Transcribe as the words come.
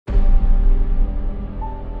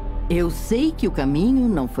Eu sei que o caminho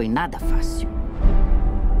não foi nada fácil.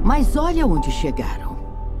 Mas olha onde chegaram.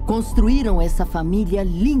 Construíram essa família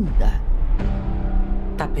linda.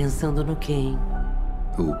 Tá pensando no quê, hein?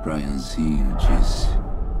 O Brianzinho disse: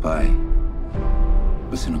 pai,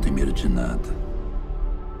 você não tem medo de nada.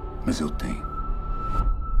 Mas eu tenho.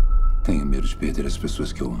 Tenho medo de perder as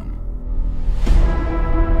pessoas que eu amo.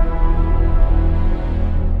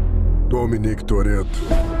 Dominic Toretto,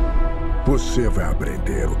 você vai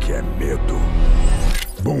aprender o que é medo.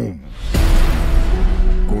 Bum!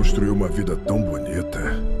 Construiu uma vida tão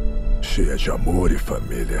bonita, cheia de amor e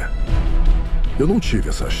família. Eu não tive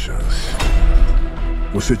essa chance.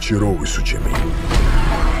 Você tirou isso de mim.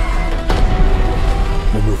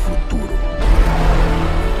 O meu futuro.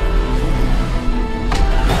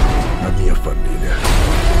 A minha família.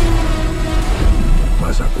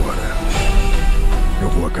 Mas agora, eu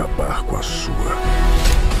vou acabar com a sua.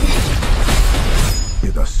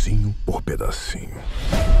 Pedacinho por pedacinho.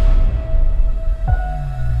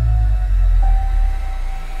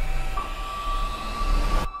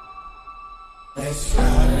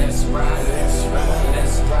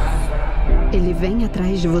 Ele vem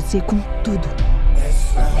atrás de você com tudo.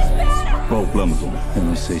 Qual o plano, Tom? Eu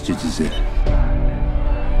não sei te dizer.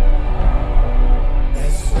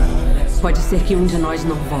 Pode ser que um de nós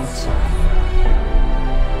não volte.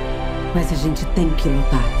 Mas a gente tem que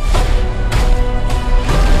lutar.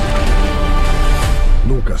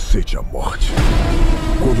 Nunca aceite a morte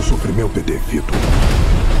quando o sofrimento é devido.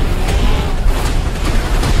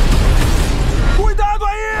 Cuidado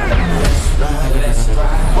aí!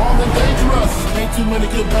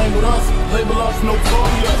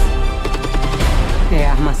 É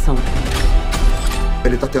a armação.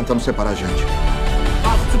 Ele tá tentando separar a gente.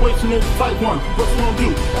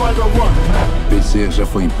 Vencer já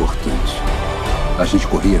foi importante. A gente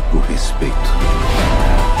corria por respeito.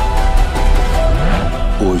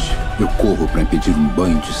 Hoje, eu corro para impedir um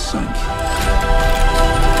banho de sangue.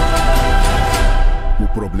 O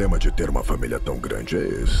problema de ter uma família tão grande é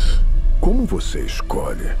esse. Como você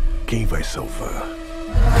escolhe quem vai salvar?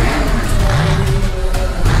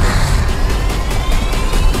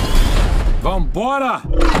 Vambora!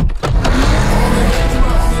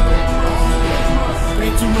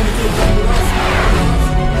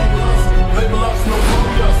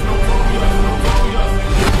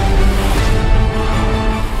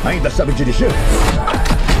 Ainda sabe dirigir?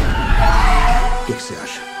 O que você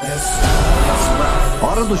acha?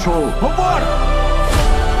 Hora do show! Vambora!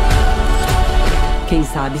 Quem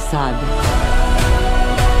sabe, sabe.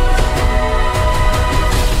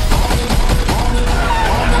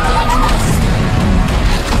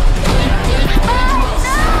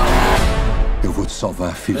 Eu vou te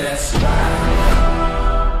salvar, filho.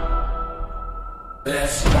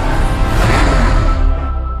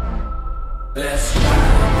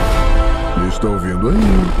 Estão vindo aí.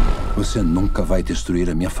 Você nunca vai destruir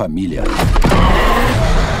a minha família.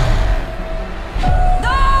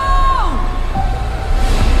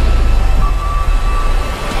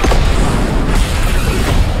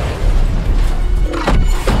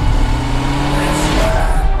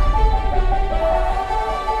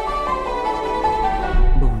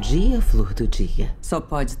 Bom dia, flor do dia. Só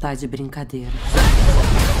pode estar de brincadeira.